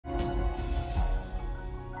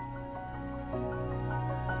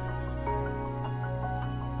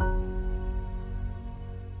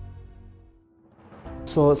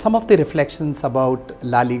So some of the reflections about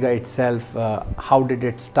La Liga itself, how did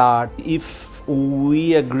it start? If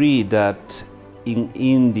we agree that in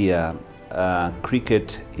India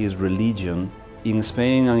cricket is religion, in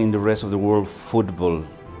Spain and in the rest of the world football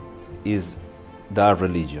is that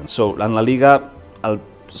religion. So La Liga, I'll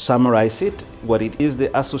summarize it. What it is, the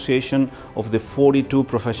association of the 42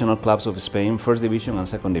 professional clubs of Spain, first division and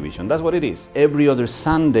second division. That's what it is. Every other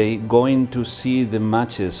Sunday, going to see the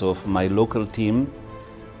matches of my local team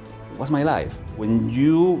was my life. When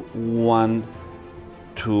you want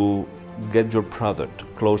to get your product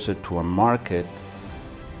closer to a market,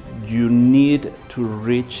 you need to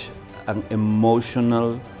reach an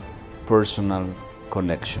emotional, personal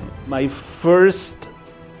connection. My first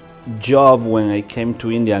job when I came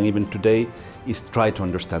to India, and even today, is try to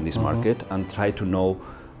understand this market and try to know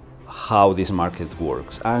how this market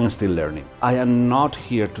works. I'm still learning. I am not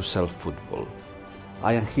here to sell football.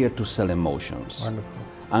 I am here to sell emotions. Wonderful.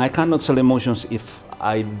 And I cannot sell emotions if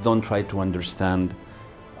I don't try to understand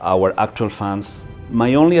our actual fans.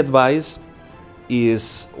 My only advice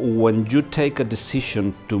is when you take a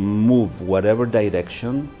decision to move whatever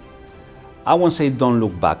direction, I won't say don't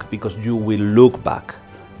look back, because you will look back,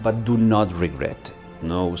 but do not regret.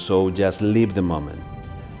 No, so just live the moment.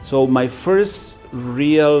 So my first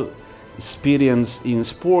real experience in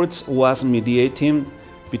sports was mediating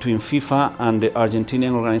between FIFA and the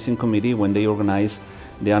Argentinian organizing committee when they organized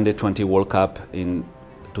the Under-20 World Cup in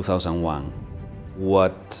 2001.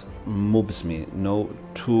 What moves me,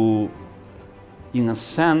 to, in a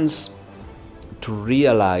sense, to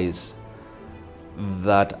realize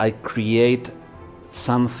that I create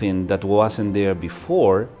something that wasn't there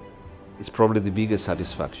before is probably the biggest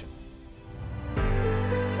satisfaction.